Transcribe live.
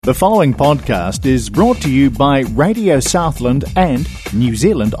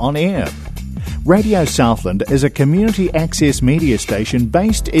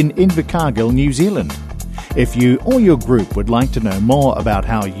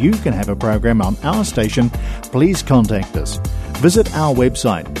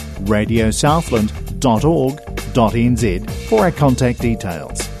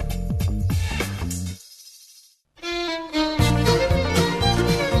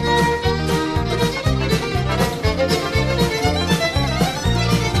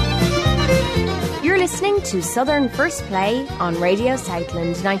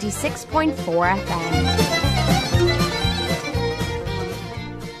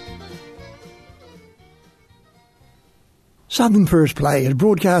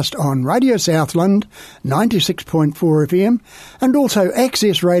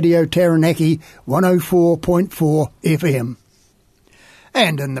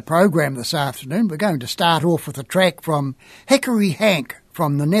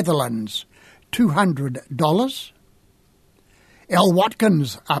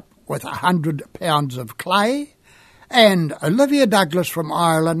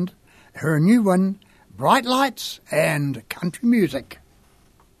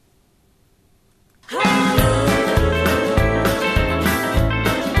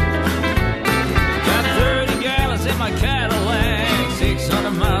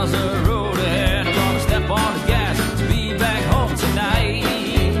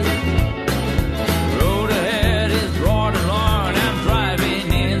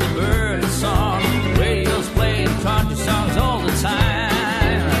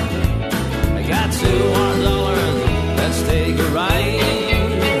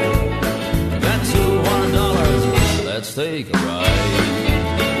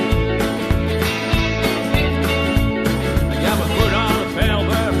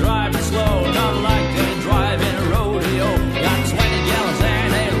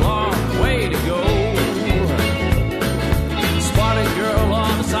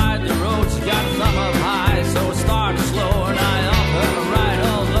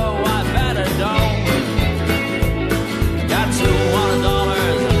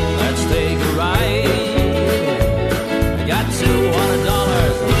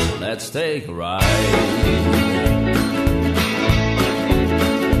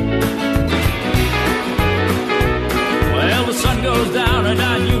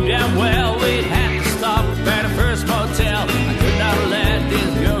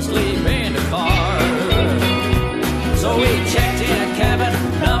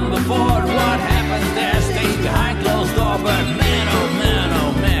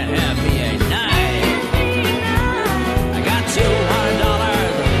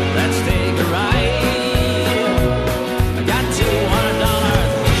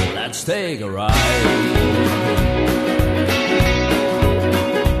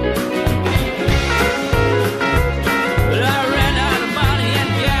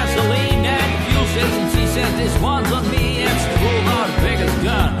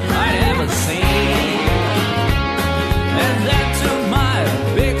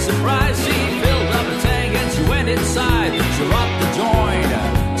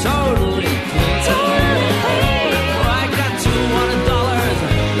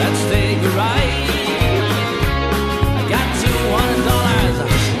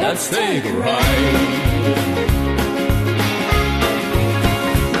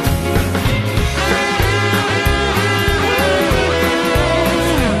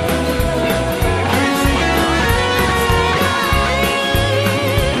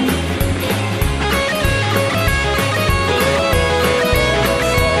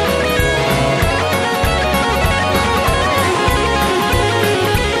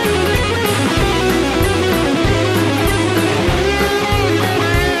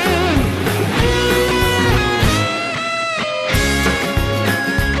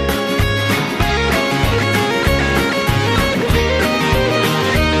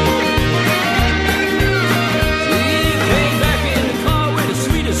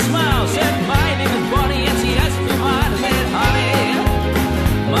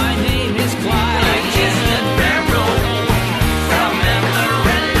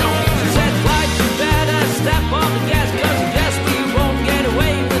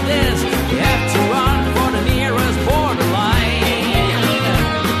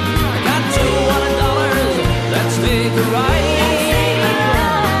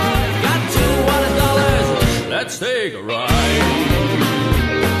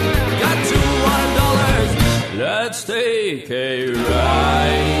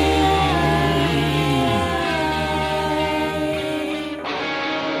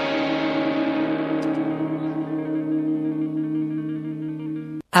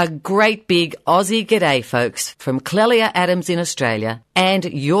A great big Aussie g'day, folks, from Clelia Adams in Australia, and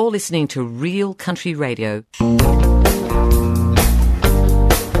you're listening to Real Country Radio.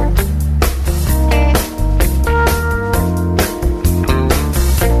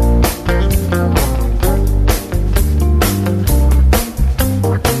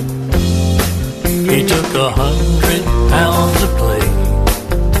 He took 100 pounds of clay.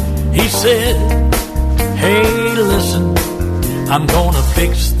 He said, hey, listen, I'm gonna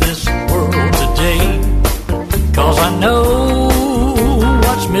fix this world today, 'cause I know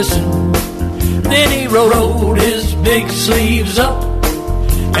what's missing. Then he rolled his big sleeves up,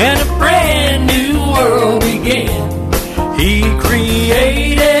 and a brand new world began. He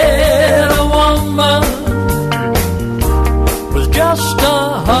created a woman with just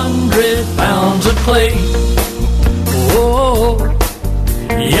 100 pounds of clay. Oh,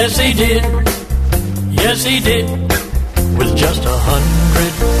 yes he did, yes he did, with just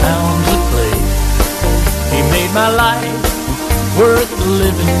 100 pounds of clay. He made my life worth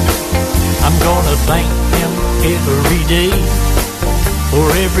living. I'm gonna thank him every day for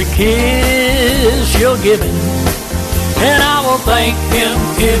every kiss you're giving, and I will thank him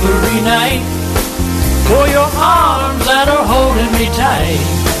every night for your arms that are holding me tight.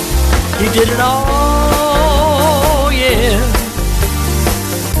 He did it all, yeah,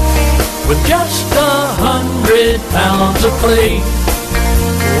 with just 100 pounds of clay.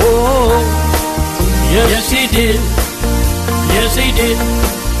 Oh, yes he did, yes he did.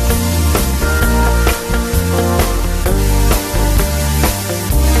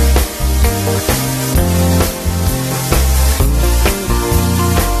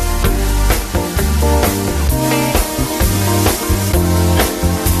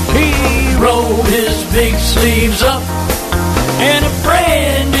 Rolled his big sleeves up, and a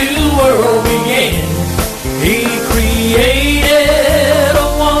brand new world began. He created a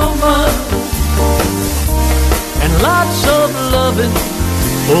woman and lots of loving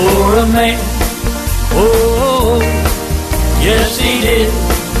for a man. Oh, yes he did,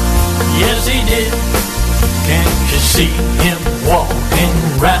 yes he did. Can't you see him walking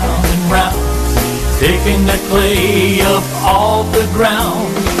round and round, picking that clay up off the ground,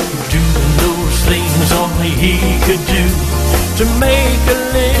 doing those things only he could do to make a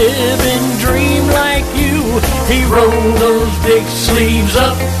living dream like you? He rolled those big sleeves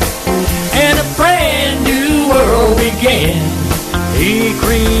up, and a brand new world began. He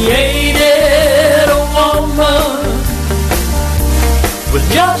created a woman with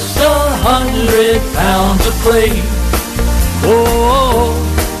just 100 pounds of clay. Oh,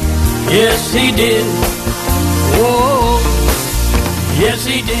 yes he did. Oh, yes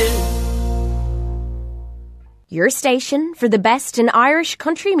he did. Your station for the best in Irish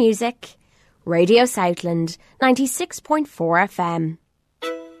country music, Radio Southland 96.4 FM.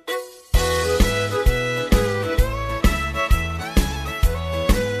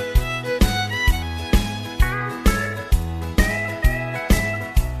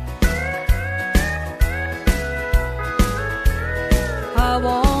 I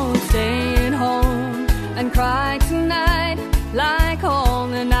won't stay at home and cry tonight like all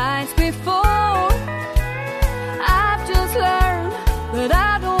the nights before. I've just learned that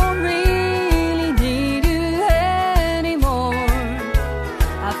I don't really need you anymore.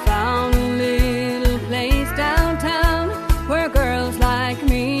 I found a little place downtown where girls like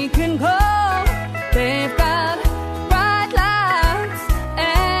me can go. They've got bright lights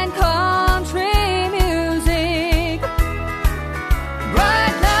and country music.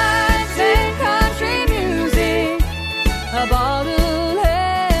 Bright lights and country music. A bottle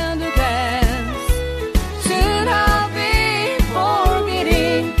and a glass. Soon I'll be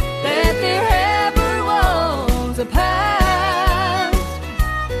forgetting that there ever was a past.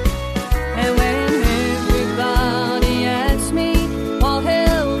 And when everybody asks me what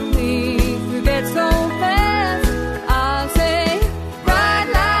helped me forget so fast, I'll say bright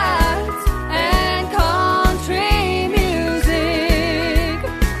lights and country music.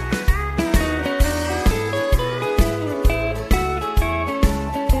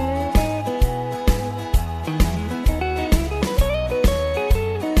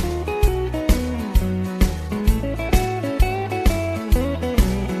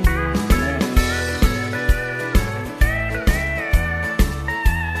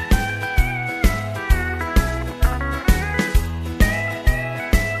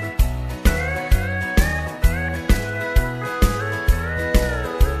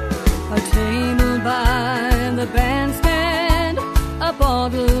 A table by the bandstand, a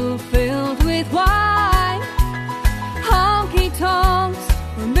bottle filled with wine. Honky tonks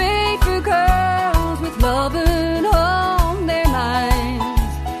were made for girls with loving on their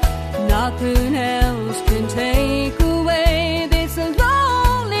minds.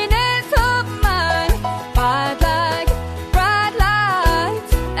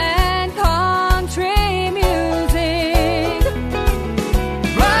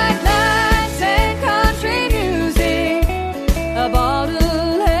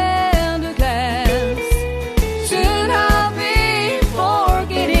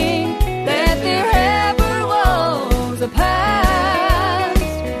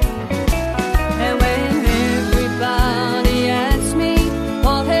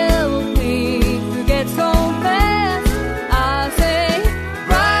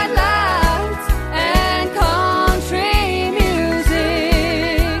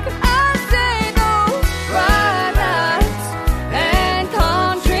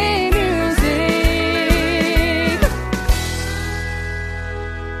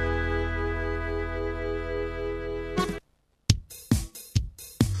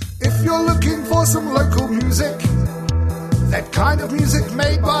 if you're looking for some local music, that kind of music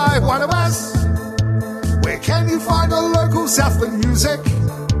made by one of us, where can you find a local Southland music?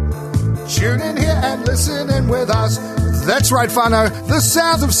 Tune in here and listen in with us. That's right, whānau, the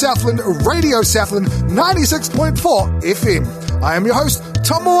sound of Southland, Radio Southland 96.4 FM. I am your host,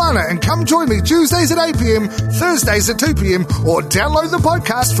 Tom Moana, and come join me Tuesdays at 8 p.m, Thursdays at 2 p.m, or download the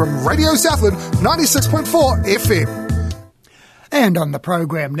podcast from Radio Southland 96.4 FM. And on the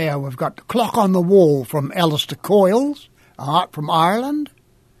program now, we've got The Clock on the Wall from Alistair Coyles, from Ireland.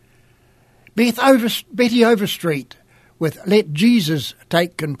 Betty Overstreet with Let Jesus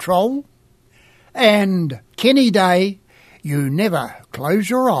Take Control. And Kenny Day, You Never Close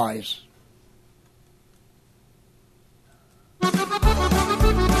Your Eyes.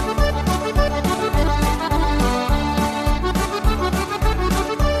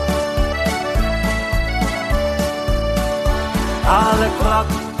 The clock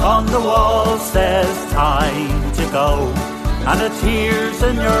on the wall says time to go, and the tears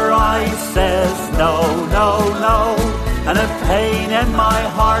in your eyes says no, no, no, and the pain in my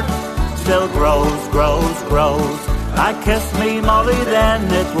heart still grows, grows, grows. I kiss me, Molly, then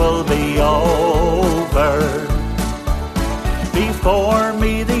it will be over. Before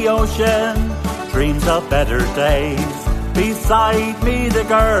me the ocean dreams of better days. Beside me the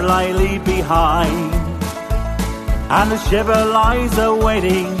girl I leave behind, and the shiver lies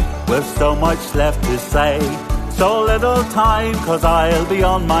awaiting with so much left to say. So little time, 'cause I'll be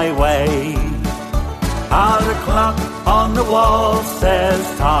on my way. The clock on the wall says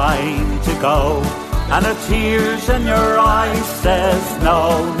time to go, and the tears in your eyes says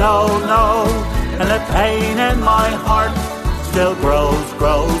no, no, no, and the pain in my heart still grows,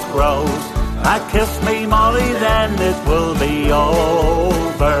 grows, grows. Kiss me, Molly, then it will be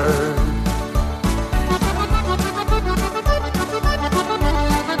over.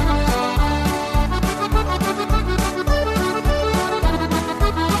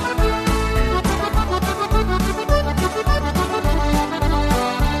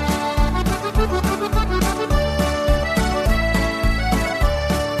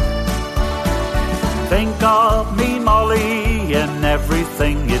 Think of me, Molly, in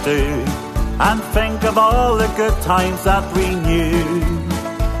everything you do, and think of all the good times that we knew.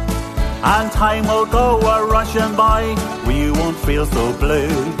 And time will go a-rushing by, we won't feel so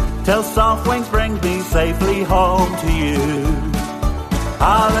blue, till soft wings bring me safely home to you.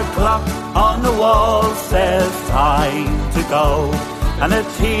 The clock on the wall says time to go, and the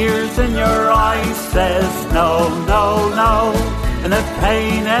tears in your eyes says no, no, no, and the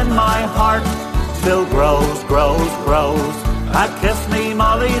pain in my heart still grows, grows, grows. Kiss me,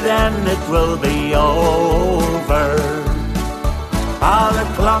 Molly, then it will be over. The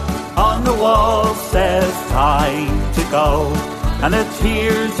clock on the wall says time to go, and the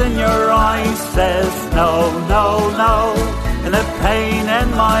tears in your eyes says no, no, no, and the pain in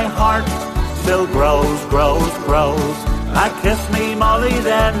my heart still grows, grows, grows. Kiss me, Molly,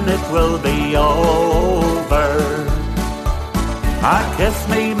 then it will be over. Kiss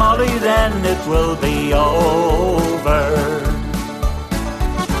me, Molly, then it will be over.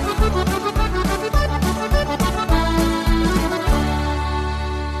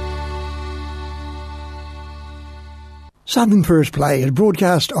 Southern First Play is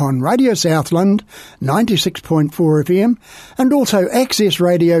broadcast on Radio Southland 96.4 FM and also Access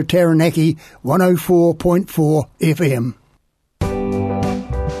Radio Taranaki 104.4 FM.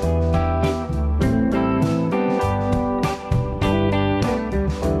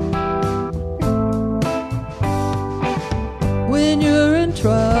 When you're in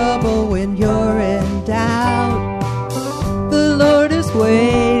trouble, when you're in doubt, the Lord is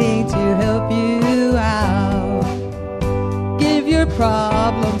waiting to help you out. Give your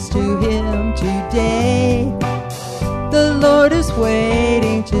problems to Him today. The Lord is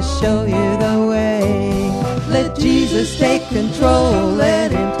waiting to show you the way. Let Jesus take control,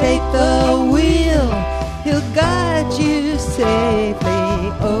 let Him take the wheel. He'll guide you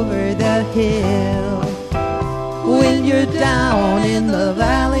safely over the hill. When you're down in the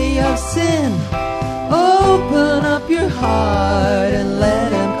valley of sin, open up your heart and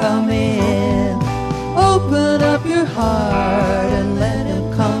let Him come in. Open up your heart and let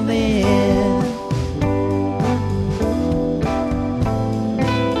Him come in.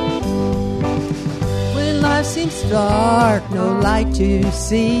 When life seems dark, no light to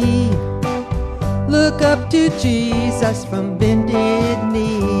see, look up to Jesus from bended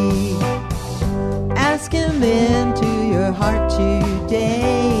knee. Ask Him into your heart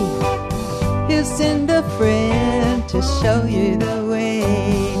today. He'll send a friend to show you the way.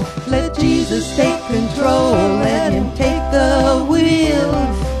 Let Jesus take control, let Him take the wheel.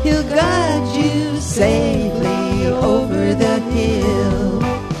 He'll guide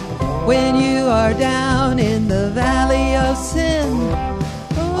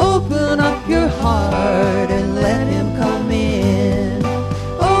heart and let him come in.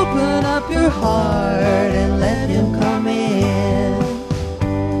 Open up your heart and let him come in.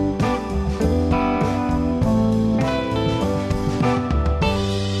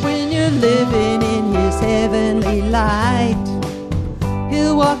 When you're living in his heavenly light,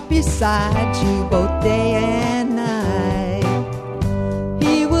 he'll walk beside you both day and night.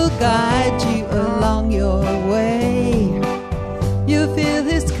 He will guide you along your way. You'll feel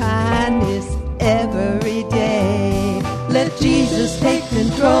his kindness every day. Let Jesus take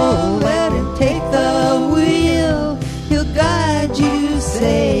control, let him take the wheel. He'll guide you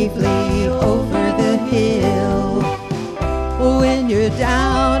safely over the hill. When you're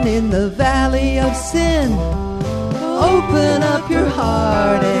down in the valley of sin, open up your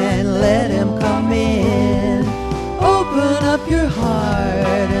heart and let him come in. Open up your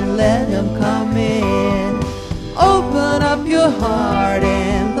heart and let him come in. Open up your heart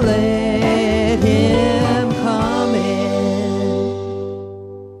and let him come in.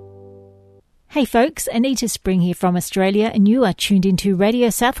 Hey folks, Anita Spring here from Australia, and you are tuned into Radio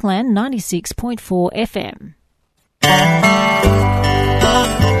Southland 96.4 FM.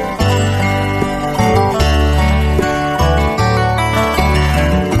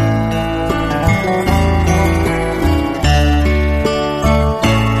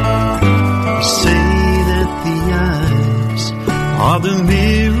 Are the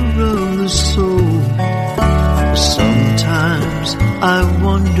mirror of the soul. Sometimes I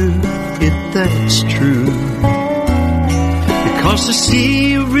wonder if that's true, because to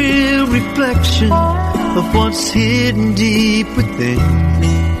see a real reflection of what's hidden deep within,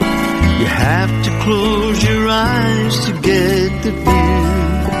 you have to close your eyes to get the view.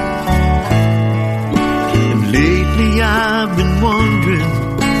 And lately I've been wondering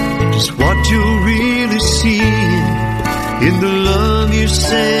just what you're really seeing in the love you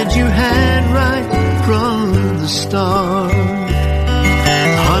said you had right from the start.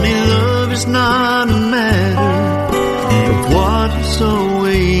 Honey, love is not a matter of what it's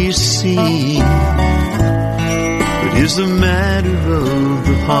always seemed, but is a matter of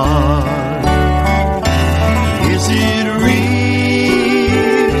the heart. Is it real?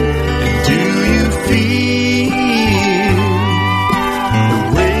 And do you feel the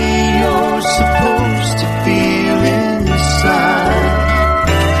way you're supposed to feel inside?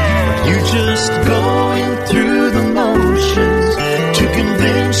 Are you just going through the motions to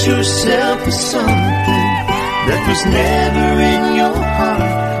convince yourself of something that was never in your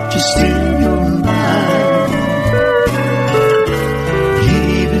heart, just in your mind?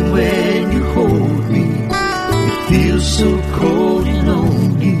 Even when you hold me, it feels so cold and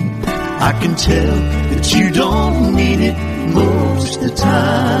lonely. I can tell that you don't need it most of the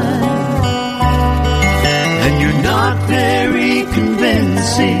time. And you're not very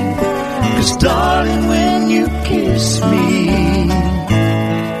convincing, 'cause darling, when you kiss me,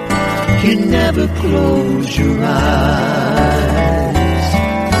 you never close your eyes.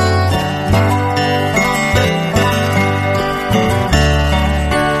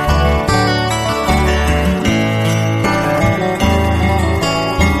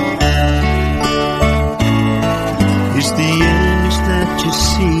 Is the image that you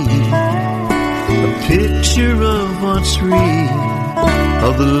see a picture of what's real,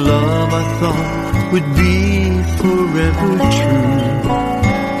 of the love I thought would be forever true?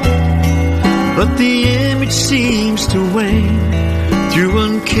 But the image seems to wane through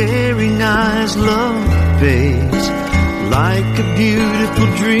uncaring eyes. Love fades like a beautiful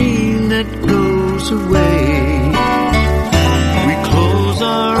dream that goes away. We close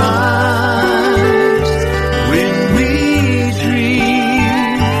our eyes when we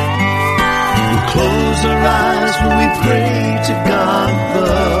dream. We close our eyes when we pray to God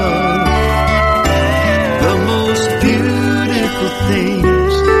above. The most beautiful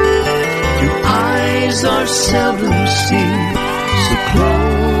things through eyes are seldom seen. So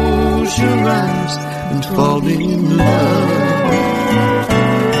close your eyes and fall in love.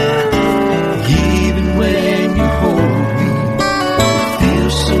 Even when you hold me, it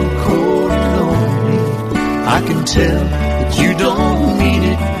feels so cold and lonely. I can tell that you don't mean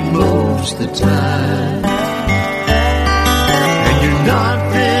it most of the time. And you're not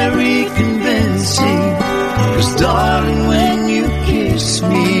very convincing, 'cause darling, when you kiss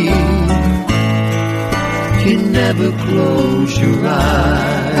me, you never close your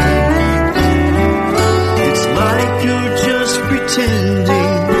eyes. It's like you're just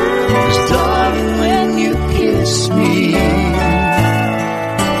pretending, 'cause darling, when you kiss me,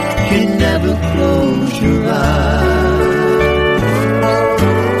 you never close your eyes.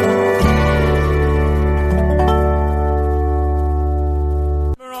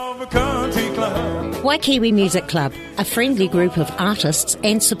 Of a country club Waikiwi Music Club, a friendly group of artists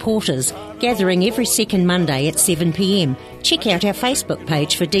and supporters gathering every second Monday at 7 p.m. Check out our Facebook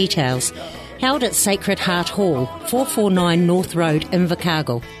page for details. Held at Sacred Heart Hall, 449 North Road,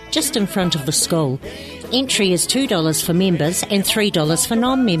 Invercargill, just in front of the school. Entry is $2 for members and $3 for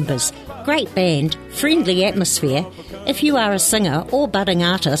non-members. Great band, friendly atmosphere. If you are a singer or budding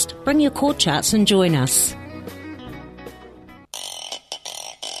artist, bring your chord charts and join us.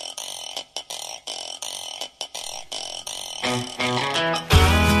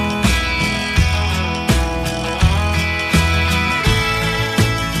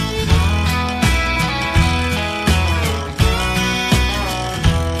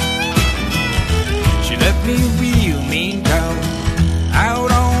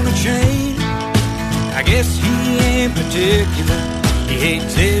 Particular. He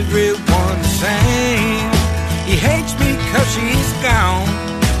hates everyone the same. He hates me 'cause she's gone,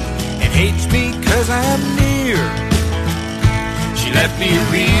 and hates me 'cause I'm near. She left me a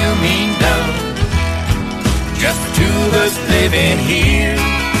real mean dog, just the two of us living here.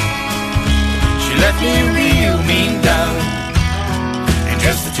 She left me a real mean dog, and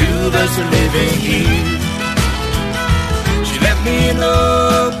just the two of us are living here. She left me in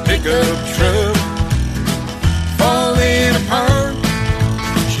a pickup truck, falling apart.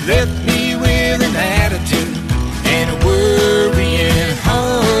 She left me with an attitude and a worrying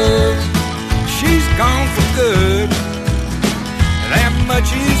heart. She's gone for good, that much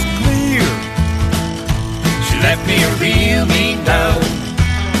is clear. She left me a real mean dog,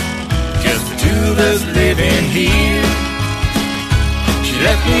 just the two of us living here. She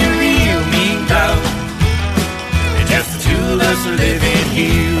left me a real mean dog, and just the two of us are living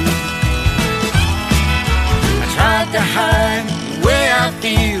here. Tried to hide the way I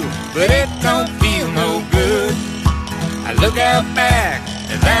feel, but it don't feel no good. I look out back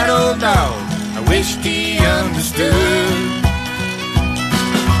at that old dog, I wished he understood.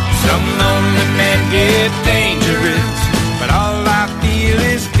 Some lonely men get dangerous, but all I feel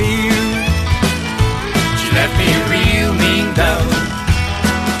is fear. She left me a real mean dog,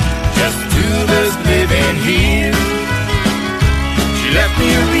 just the two of us living here. She left me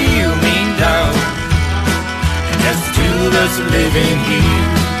a real mean dog, just the two of us living here.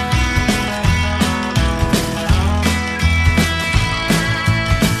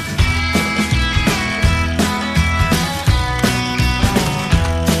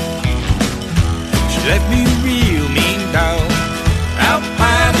 She left me a real mean dog out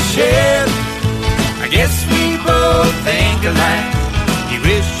by the shed. I guess we both think alike. He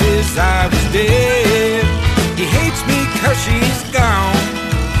wishes I was dead. He hates me 'cause she's gone,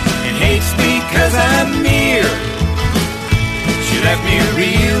 and hates me 'cause I'm near. She left me a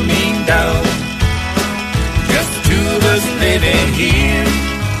real mean dog, just the two of us living here.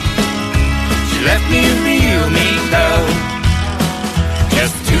 She left me a real mean dog,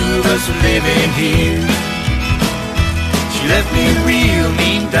 just the two of us living here. She left me a real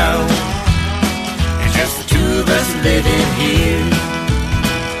mean dog, and just the two of us living here.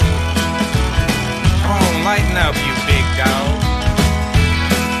 Come on, lighten up, you big dog.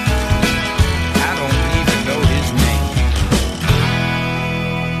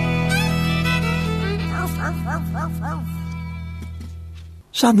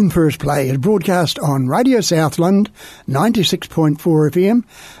 Southern First Play is broadcast on Radio Southland 96.4 FM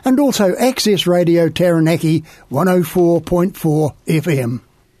and also Access Radio Taranaki 104.4 FM.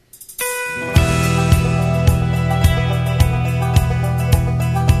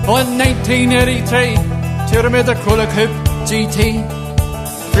 In 1983, Tudor made the Cruller Coupe GT,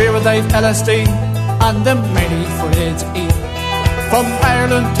 rear with Dave LSD and the Mighty 480E. From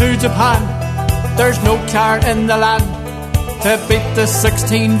Ireland to Japan, there's no car in the land to beat the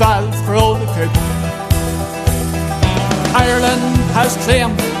 16-valve Cruller Coupe. Ireland has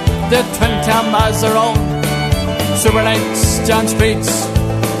claimed the twin cam as their own. Super Lights, John Streets,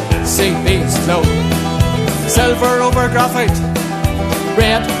 CB's flow. Silver over graphite,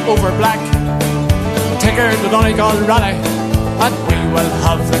 red over black. Take her to Donegal Rally and we will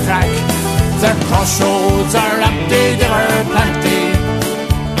have the crack. Their crossroads are empty, there are plenty,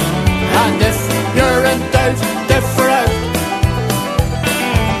 and if you're in doubt, differ out.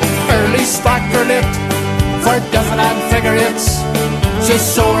 Early spark or late for definite figure eights. She's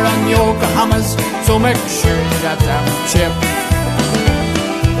sore on Yokohamas, so make sure you get them cheap.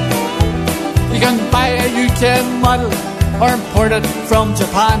 You can buy a UK model or import it from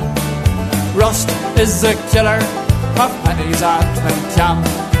Japan. Rust is the killer of pennies at twin cam.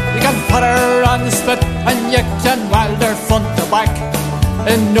 You can put her on the spit and you can weld her front to back.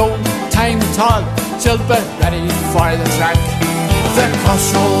 In no time at all, she'll be ready for the track. The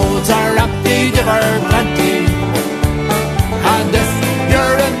crossroads are empty, there ever plenty. And if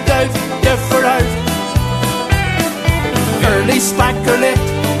you're in doubt, differ out. Early spack or late,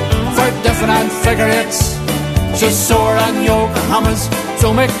 for different figure eights. Just sore and Yokohamas,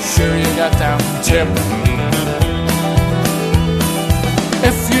 so make sure you get them cheap.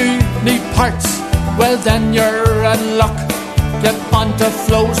 If you need parts, well then you're in luck. Get onto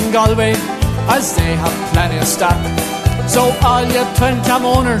Flows in Galway, as they have plenty of stock. So all you twin cam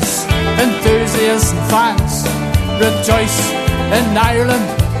owners, enthusiasts and fans, rejoice in Ireland,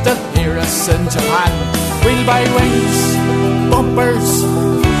 they'll hear us in Japan. We'll buy wings, bumpers,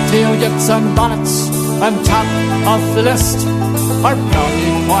 tailgates and bonnets, and top of the list are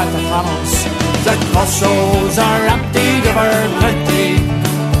brownie water panels. The crossroads are empty, there are plenty.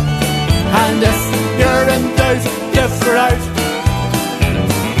 And if you're in doubt, differ out.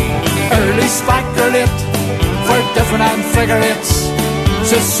 Early spack or late, for different figure eights.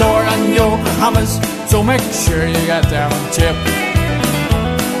 Just sore and Yokohamas, so make sure you get them cheap.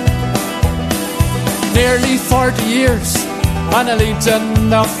 Nearly 40 years and a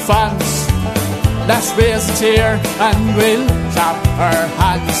legion of fans. Let's raise a cheer and we'll clap our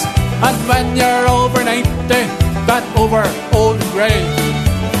hands. And when you're over 90, bent over old and grey,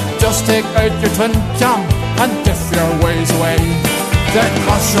 just take out your twin cam and diff your ways away. The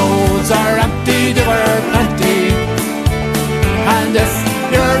crossroads are empty, there were plenty. And if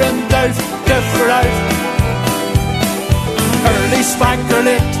you're in doubt, differ out. Early spack or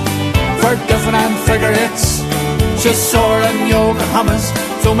late, for different figure eights. Just sore and Yokohamas,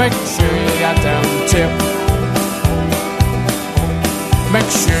 so make sure you get them cheap. Make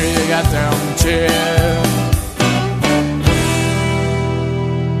sure you get them cheap.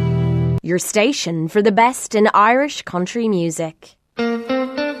 Your station for the best in Irish country music.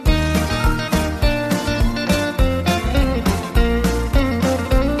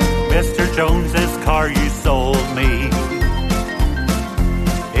 Mr. Jones's car you sold me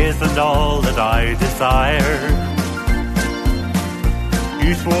isn't all that I desire.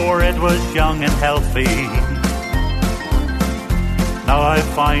 You swore it was young and healthy. Now I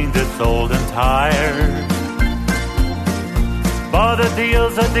find it's old and tired. But a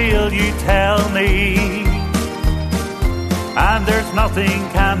deal's a deal, you tell me, and there's nothing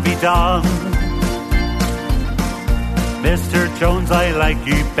can be done. Mr. Jones, I like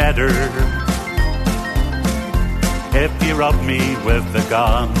you better if you rub me with the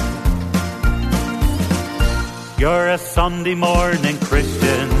gun. You're a Sunday morning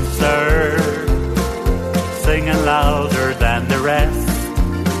Christian, sir, singing louder than the rest.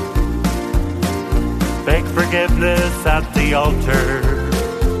 Beg forgiveness at the altar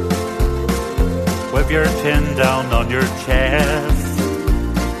with your chin down on your chest.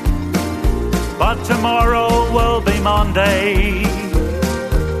 But tomorrow will be Monday.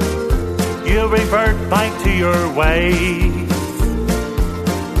 You'll revert back to your ways,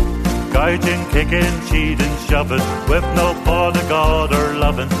 gouging, kicking, cheating, shoving, with no thought of God or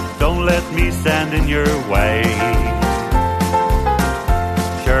loving. Don't let me stand in your way.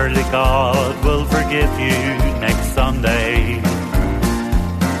 Surely God will forgive you next Sunday.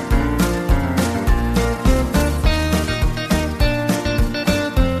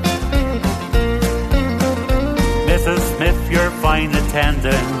 Mrs. Smith, your fine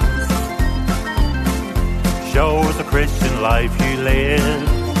attendance shows the Christian life you live.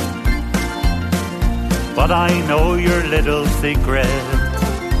 But I know your little secret.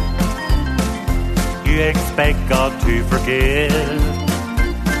 You expect God to forgive.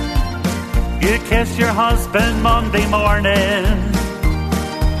 You kiss your husband Monday morning,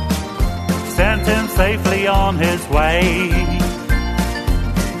 sent him safely on his way.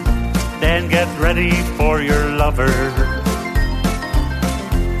 Then get ready for your lover.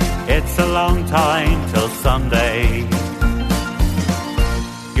 It's a long time till Sunday.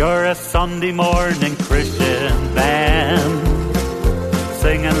 You're a Sunday morning Christian band,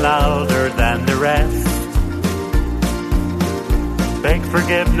 singing louder than the rest. Beg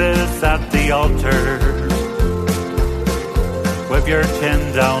forgiveness at the altar with your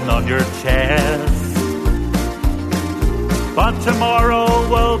chin down on your chest. But tomorrow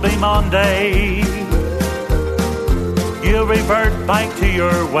will be Monday. You'll revert back to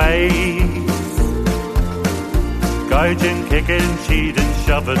your ways, gouging, kicking, cheating,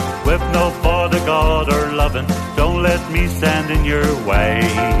 shoving, with no thought of God or loving. Don't let me stand in your way.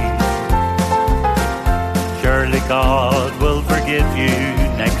 Surely God will forgive you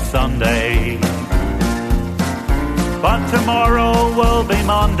next Sunday. But tomorrow will be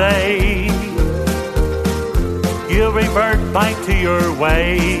Monday. You'll revert back to your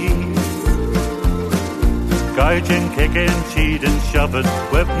ways, Gouging, kicking, cheating, shoving,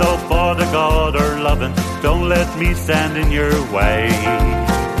 with no thought of God or loving. Don't let me stand in your way.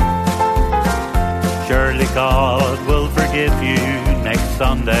 Surely God will forgive you next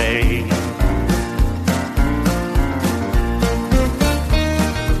Sunday.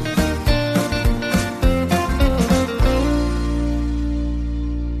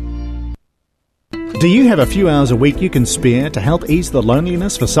 Do you have a few hours a week you can spare to help ease the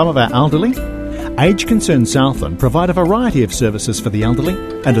loneliness for some of our elderly? Age Concern Southland provide a variety of services for the elderly,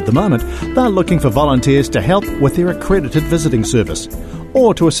 and at the moment they're looking for volunteers to help with their accredited visiting service,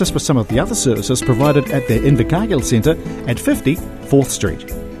 or to assist with some of the other services provided at their Invercargill Centre at 50 4th Street.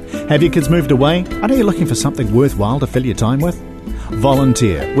 Have your kids moved away? Are you looking for something worthwhile to fill your time with?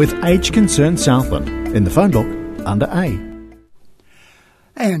 Volunteer with Age Concern Southland in the phone book under A.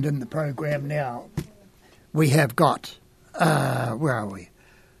 And in the program now, we have got, where are we?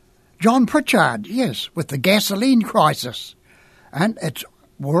 John Pritchard, yes, with the gasoline crisis. And it's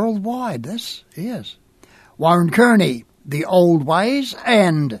worldwide, this, yes. Warren Kearney, The Old Ways,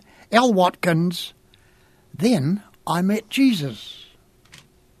 and L. Watkins, Then I Met Jesus.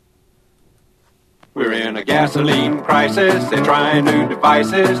 We're in a gasoline crisis. They're trying new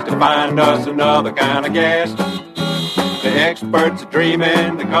devices to find us another kind of gas. The experts are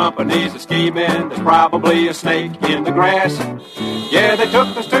dreaming, the companies are scheming. There's probably a snake in the grass. Yeah, they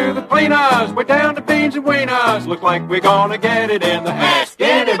took us to the cleaners. We're down to beans and wieners. Look like we're gonna get it in the Ask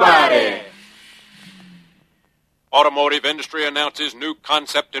Anybody. Automotive industry announces new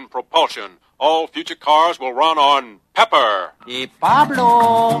concept in propulsion. All future cars will run on pepper. Hey,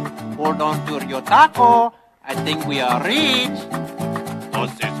 Pablo, hold on to your taco. I think we are rich.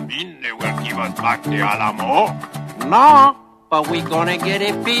 Does this mean they will give us back the Alamo? No, but we're gonna get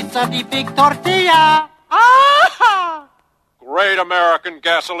a piece of the big tortilla. Ah! Great American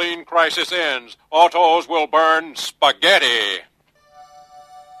gasoline crisis ends. Autos will burn spaghetti.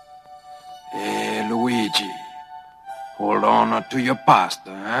 Hey, Luigi, hold on to your pasta,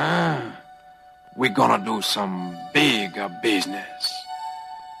 huh? We're gonna do some big business.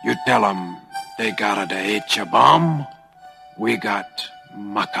 You tell them they got the H-bomb. We got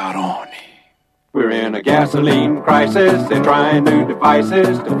macaroni. We're in a gasoline crisis. They're trying new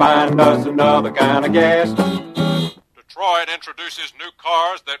devices to find us another kind of gas. Detroit introduces new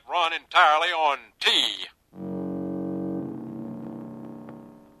cars that run entirely on tea.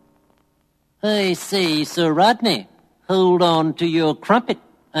 Hey, say, Sir Rodney, hold on to your crumpet.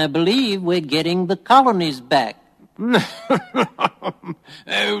 I believe we're getting the colonies back.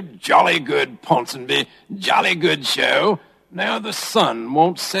 Oh, jolly good, Ponsonby. Jolly good show. Now the sun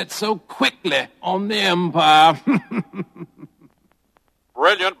won't set so quickly on the Empire.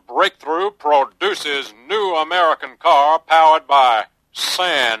 Brilliant breakthrough produces new American car powered by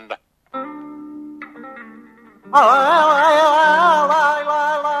sand.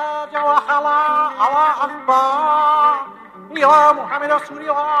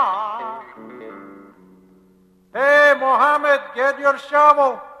 Hey, Mohammed, get your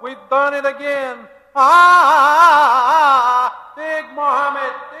shovel. We've done it again. Dig,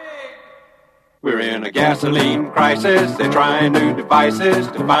 Mohammed, dig. We're in a gasoline crisis. They're trying new devices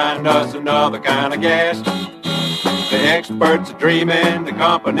to find us another kind of gas. The experts are dreaming, the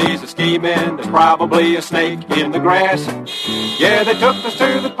companies are scheming. There's probably a snake in the grass. Yeah, they took us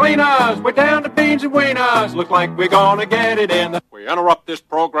to the cleaners. We're down to beans and wieners. Look like we're gonna get it in the... We interrupt this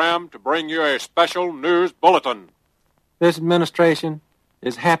program to bring you a special news bulletin. This administration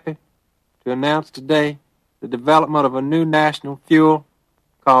is happy to announce today the development of a new national fuel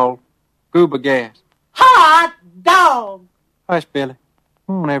called Gooba gas. Hot dog! Hush, Billy.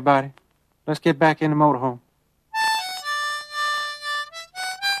 Come on, everybody. Let's get back in the motorhome.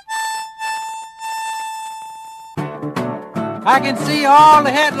 I can see all the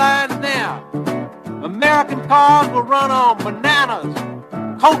headlines now. American cars will run on bananas,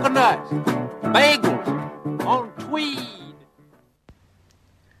 coconuts, bagels, on tweed.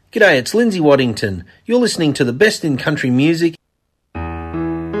 G'day, it's Lindsay Waddington. You're listening to the best in country music.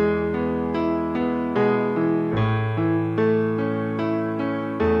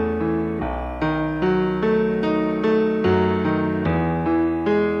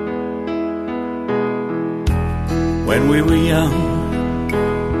 When we were young,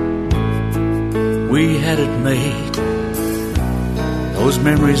 we had it made. Those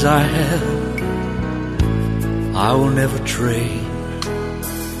memories I have, I will never trade.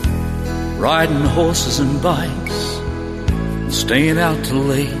 Riding horses and bikes, and staying out till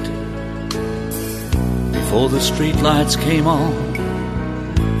late. Before the street lights came on,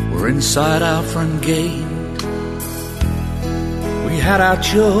 we're inside our front gate. We had our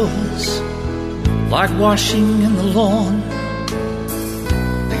chores, like washing in the lawn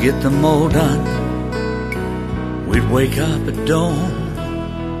to get the mow done. We'd wake up at dawn.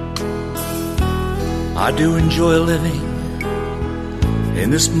 I do enjoy living in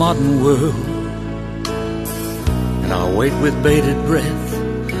this modern world, and I'll wait with bated breath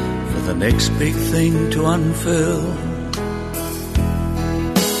for the next big thing to unfurl.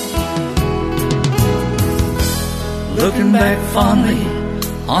 Looking back fondly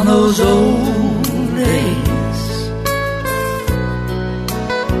on those old days,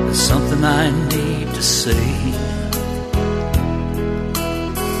 there's something I need to say.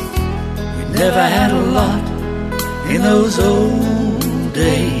 We never had a lot in those old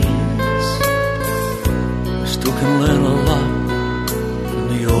days. We still can learn a lot from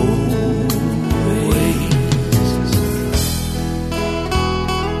the old ways.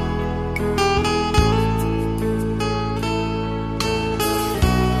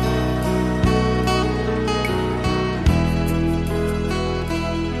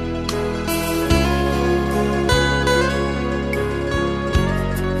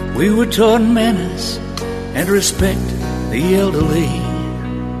 We were taught manners and respect the elderly.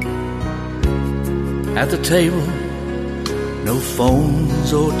 At the table, no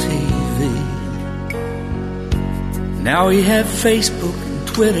phones or TV. Now we have Facebook and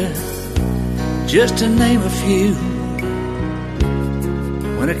Twitter, just to name a few.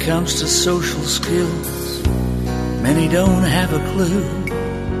 When it comes to social skills, many don't have a clue.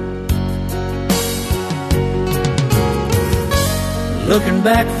 Looking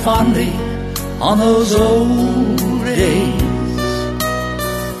back fondly on those old days,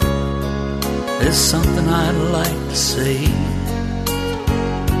 there's something I'd like to say.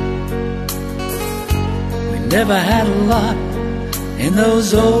 We never had a lot in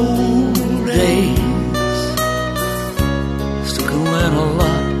those old days. Still can learn a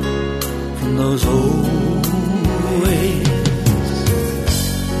lot from those old ways.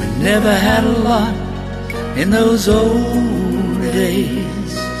 We never had a lot in those old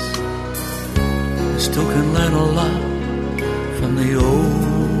days. Still can learn a lot from the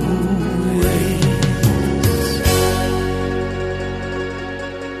old ways.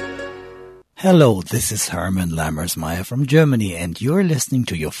 Hello, this is Herman Lammersmeyer from Germany, and you're listening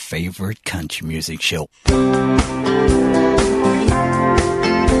to your favorite country music show.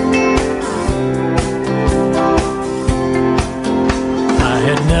 I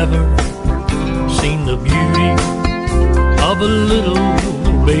had never seen the beauty of a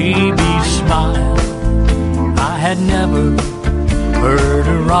little baby's smile. I had never heard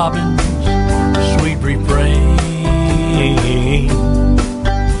a robin's sweet refrain,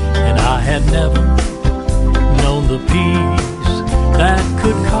 and I had never known the peace that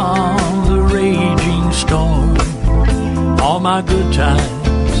could calm the raging storm. All my good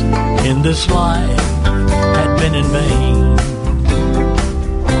times in this life had been in vain.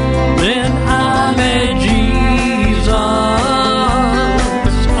 Then I met Jesus.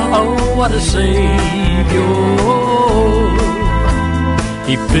 Oh, what a Savior.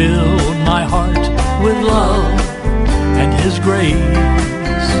 He filled my heart with love and His grace.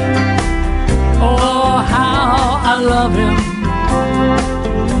 Oh, how I love Him.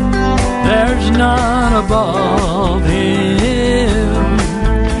 There's none above Him.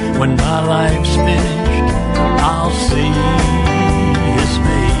 When my life's finished, I'll see His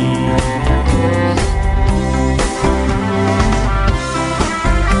face.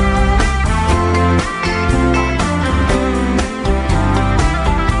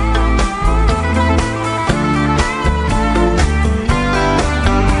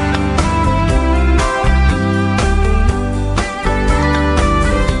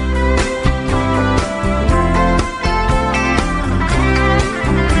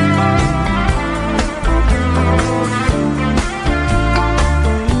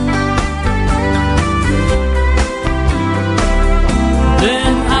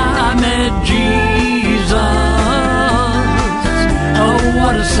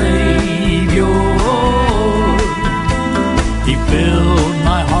 Savior, He filled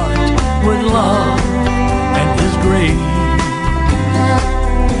my heart with love and His grace.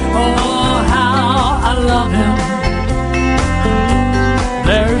 Oh, how I love Him.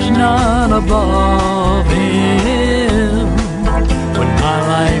 There's none above Him. When my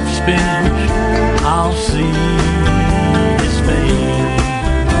life's finished, I'll see His face.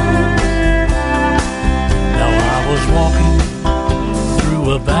 Now I was walking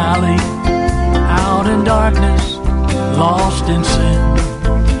a valley out in darkness, lost in sin.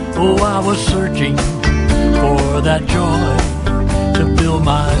 Oh, I was searching for that joy to fill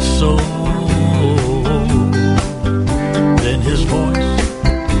my soul. Then His voice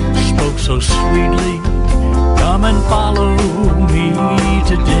spoke so so sweetly. Come and follow me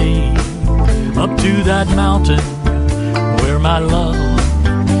today up to that mountain where my love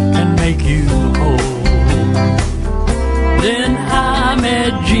can make you whole. Then I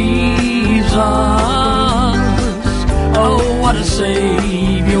met Jesus. Oh, what a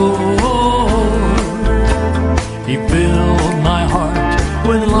Savior. He filled my heart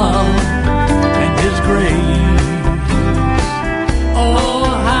with love and His grace. Oh,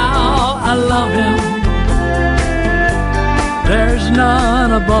 how I love Him. There's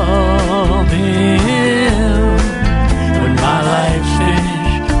none above Him. When my life's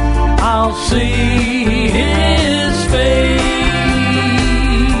finished, I'll see His face.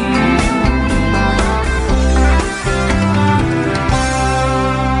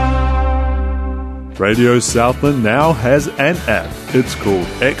 Radio Southland now has an app. It's called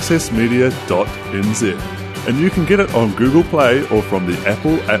accessmedia.nz, and you can get it on Google Play or from the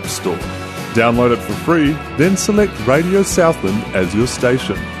Apple App Store. Download it for free, then select Radio Southland as your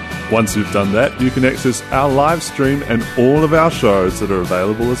station. Once you've done that, you can access our live stream and all of our shows that are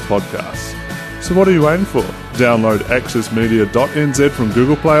available as podcasts. So what are you waiting for? Download accessmedia.nz from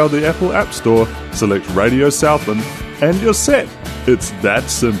Google Play or the Apple App Store, select Radio Southland, and you're set. It's that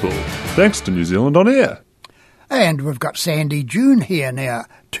simple. Thanks to New Zealand On Air. And we've got Sandy June here now.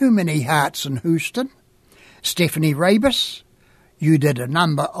 Too Many Hearts in Houston. Stephanie Rabus, You Did a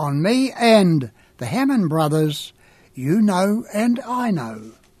Number on Me. And the Hammond Brothers, You Know and I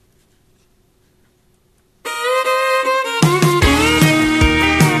Know.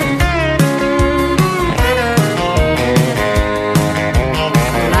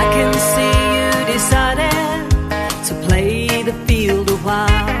 I can see you decided to play the field a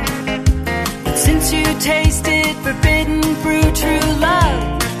while. But since you tasted forbidden fruit, true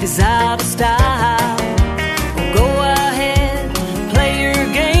love is out of style. Well, go ahead, play your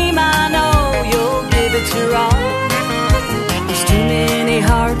game. I know you'll give it your all. There's too many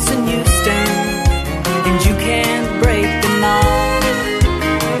hearts in Houston, and you can't break them all.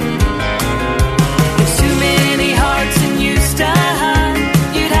 There's too many hearts in Houston,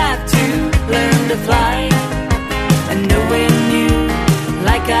 you'd have to learn to fly. And knowing you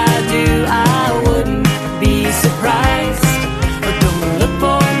like I do, I wouldn't be surprised. But don't look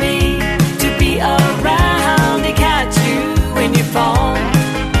for me to be around to catch you when you fall.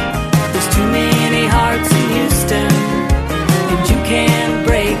 There's too many hearts in Houston, and you can't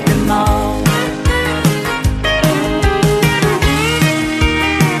break them all.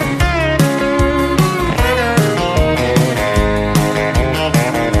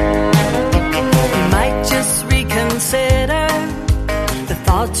 You might just reconsider the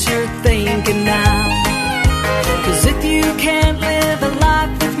thoughts you're thinking now. 'Cause if you can't live a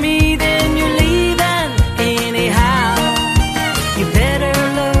life with me, then you're leaving anyhow. You better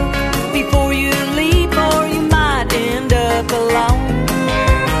look before you leave, or you might end up alone.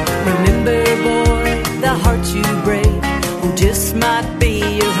 Remember, boy, the heart you break just might be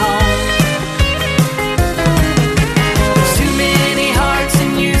your home. There's too many hearts in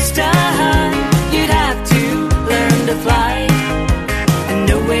Houston, you'd have to learn to fly. And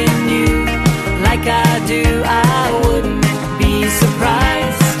knowing you like I do, I wouldn't be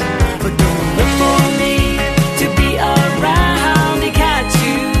surprised. But don't look for me to be around to catch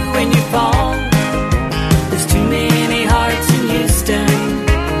you when you fall. There's too many hearts in Houston,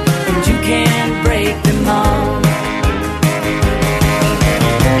 and you can't break them all.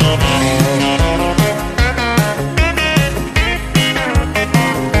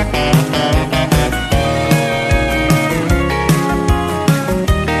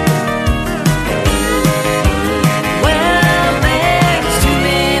 Well, there's too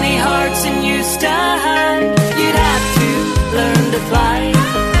many hearts in Houston, you'd have to learn to fly.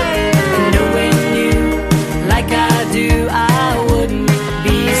 And knowing you like I do, I wouldn't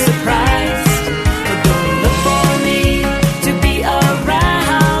be surprised. But don't look for me to be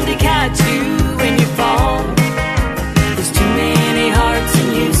around to catch you when you fall. There's too many hearts in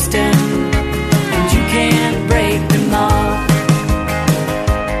Houston, and you can't break them all.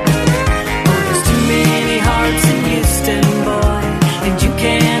 Oh, there's too many hearts in Houston, boy, and you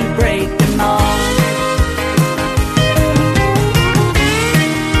can't break them all.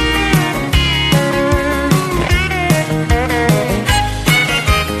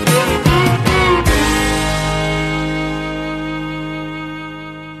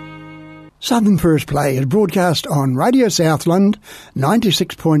 Southern First Play is broadcast on Radio Southland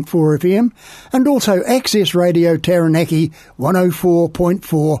 96.4 FM and also Access Radio Taranaki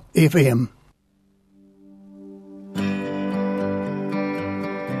 104.4 FM.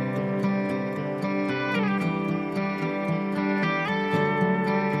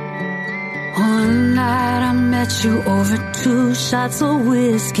 met you over 2 shots of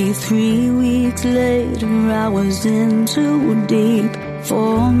whiskey. 3 weeks later, I was in too deep.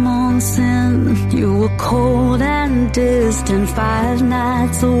 4 months in, you were cold and distant. 5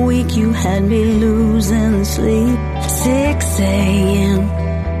 nights a week, you had me losing sleep. 6 a.m.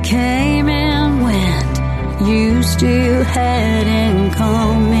 came and went. You still hadn't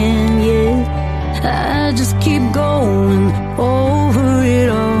come in yet. I just keep going over it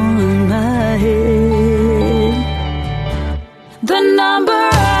all in my head. The number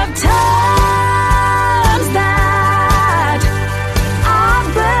of times that I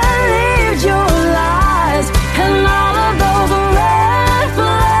believed your lies and all of those red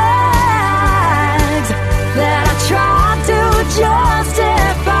flags that I tried to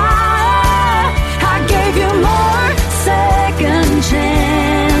justify. I gave you more second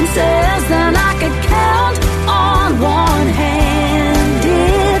chances than I could count on one hand.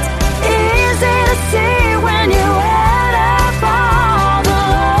 It's easy to see when you add up all the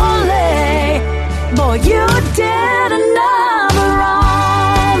lonely. Boy, you did a number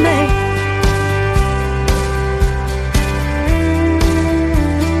on me.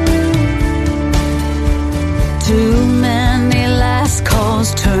 Too many last calls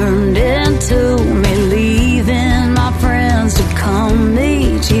turned into me leaving my friends to come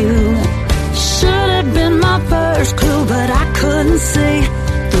meet you. Should have been my first clue, but I couldn't see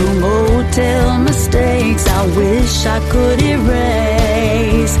through motel mistakes. I wish I could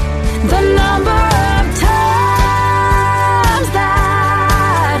erase the number of times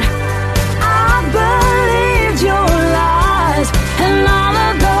that I believed your lies and all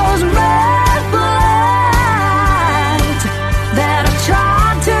of those red flags that I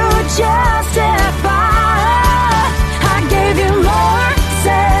tried to justify. I gave you more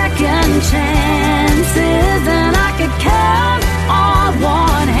second chances than I could count on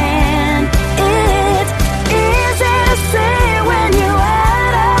one hand. It's easy to see when you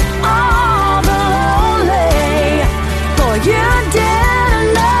add up all the lonely. Boy, you did a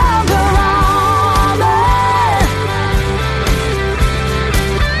number on me.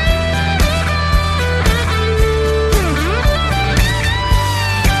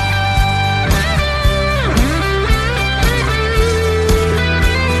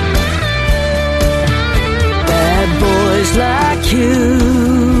 Bad boys like you,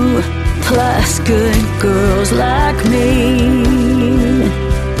 plus good girls like me,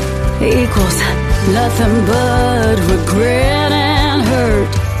 equals nothing but regret and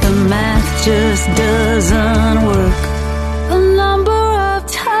hurt. The math just doesn't work. A number of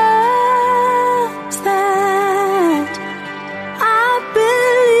times that I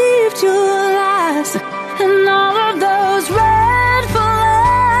believed your lies and all of those red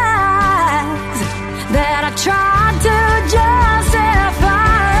flags that I tried to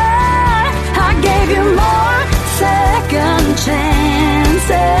justify. I gave you more second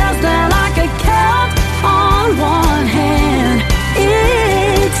chances than I could count on one hand.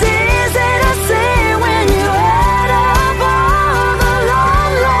 It's easy to see when you add up all the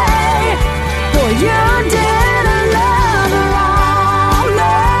lonely. Boy, you did another on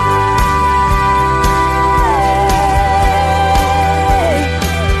me.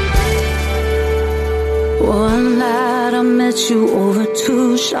 One night I met you over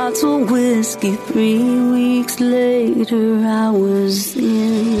 2 shots of whiskey. 3 weeks later I was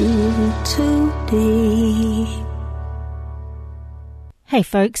in too deep. Hey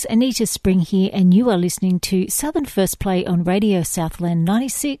folks, Anita Spring here, and you are listening to Southern First Play on Radio Southland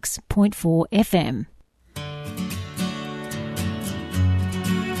 96.4 FM.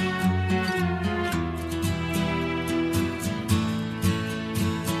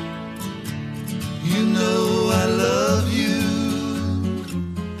 You know I love you.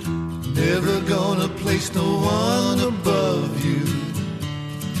 Never gonna place no one above you.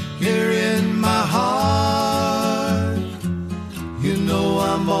 You're in my heart. You know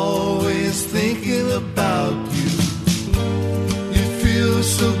I'm always thinking about you. You feel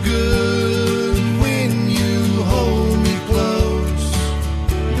so good when you hold me close.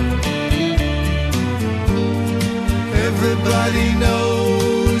 Everybody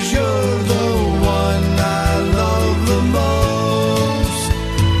knows you're the one I love the most.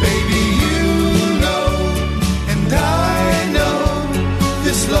 Baby, you know, and I know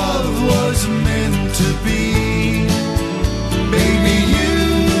this love was meant to be. Baby, you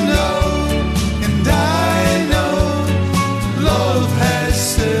know, and I know love has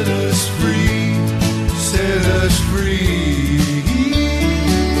set us free, set us free.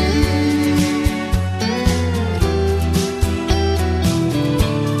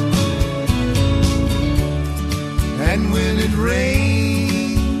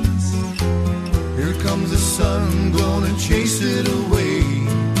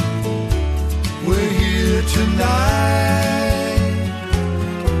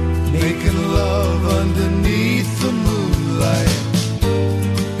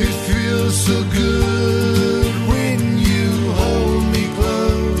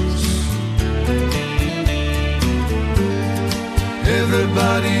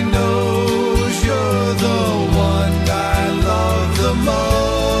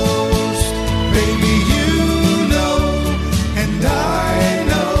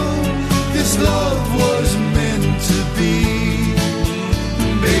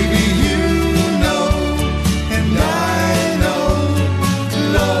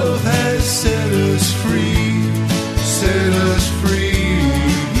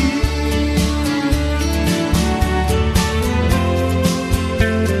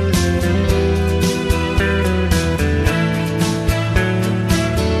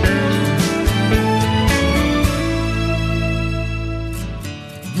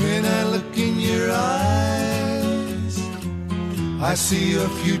 I see a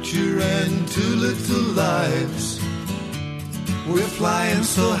future and 2 little lives. We're flying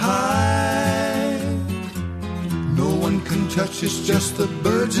so high, no one can touch us, just the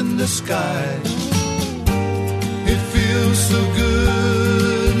birds in the sky. It feels so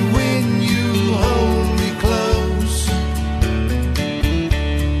good when you hold me close.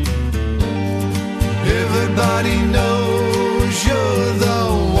 Everybody knows you're the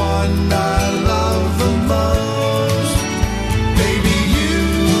one I love the most. Baby, you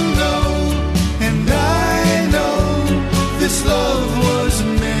know, and I know, this love was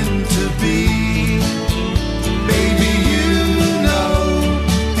meant to be. Baby, you know,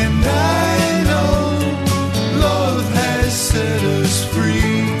 and I know, love has set us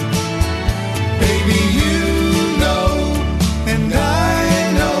free. Baby, you know, and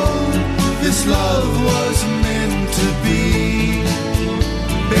I know, this love was meant to be.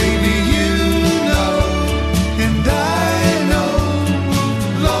 Baby, you know, and I know,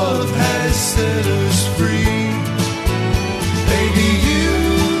 love has set us free. Baby, you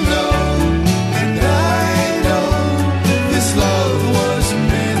know, and I know, this love was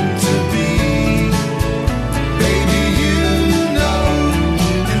meant to be. Baby, you know,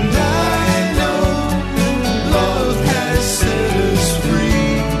 and I know, love has set us free.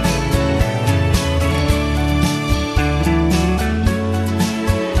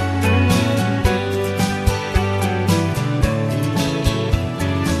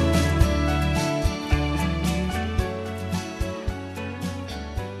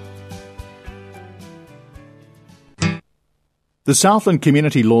 The Southland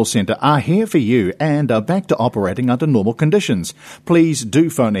Community Law Centre are here for you and are back to operating under normal conditions. Please do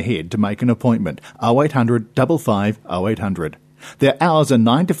phone ahead to make an appointment. 0800 55 0800. Their hours are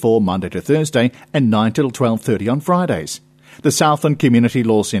 9 to 4 Monday to Thursday and 9 till 12:30 on Fridays. The Southland Community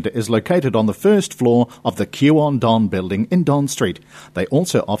Law Centre is located on the first floor of the Q on Don building in Don Street. They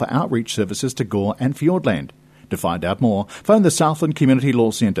also offer outreach services to Gore and Fiordland. To find out more, phone the Southland Community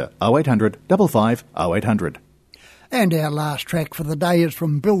Law Centre 0800 55 0800. And our last track for the day is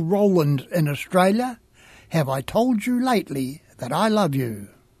from Bill Rowland in Australia. Have I told you lately that I love you?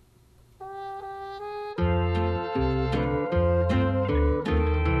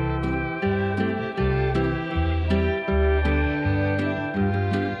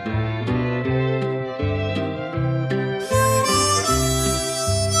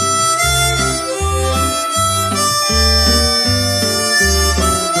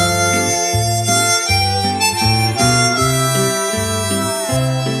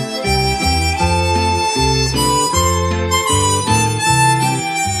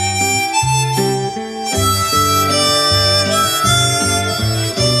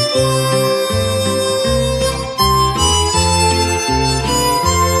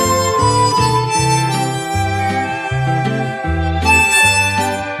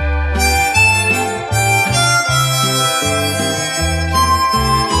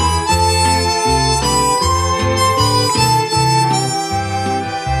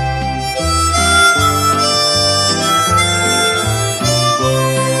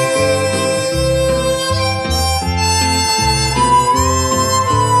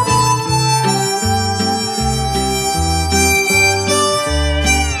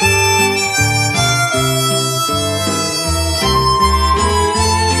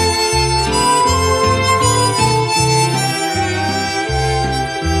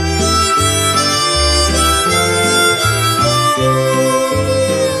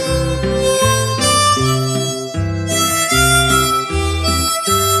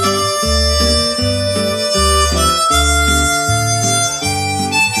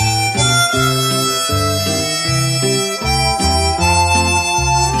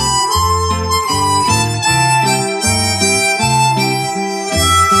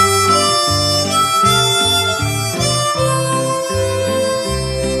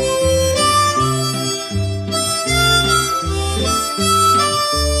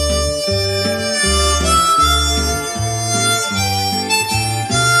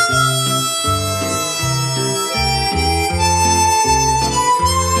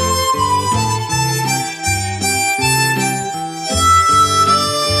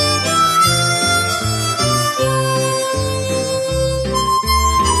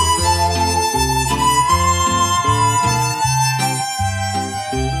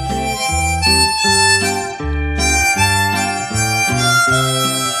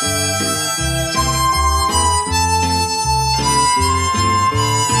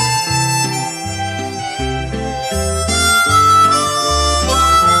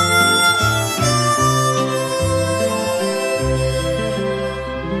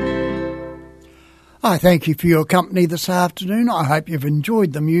 I thank you for your company this afternoon. I hope you've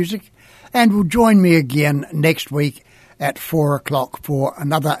enjoyed the music and will join me again next week at 4 o'clock for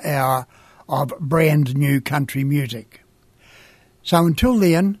another hour of brand new country music. So until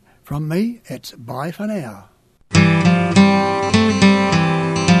then, from me, it's bye for now.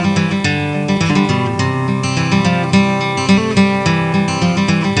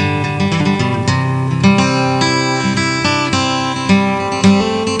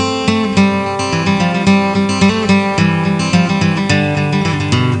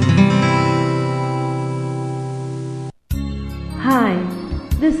 Hi,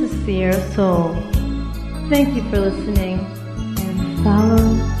 this is Sierra Soul. Thank you for listening and follow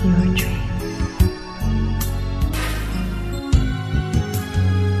your dreams.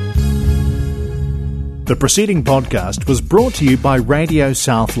 The preceding podcast was brought to you by Radio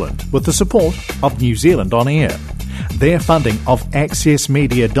Southland with the support of New Zealand On Air. Their funding of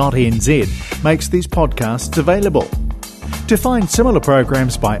accessmedia.nz makes these podcasts available. To find similar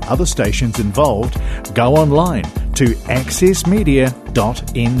programs by other stations involved, go online to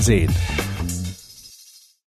accessmedia.nz.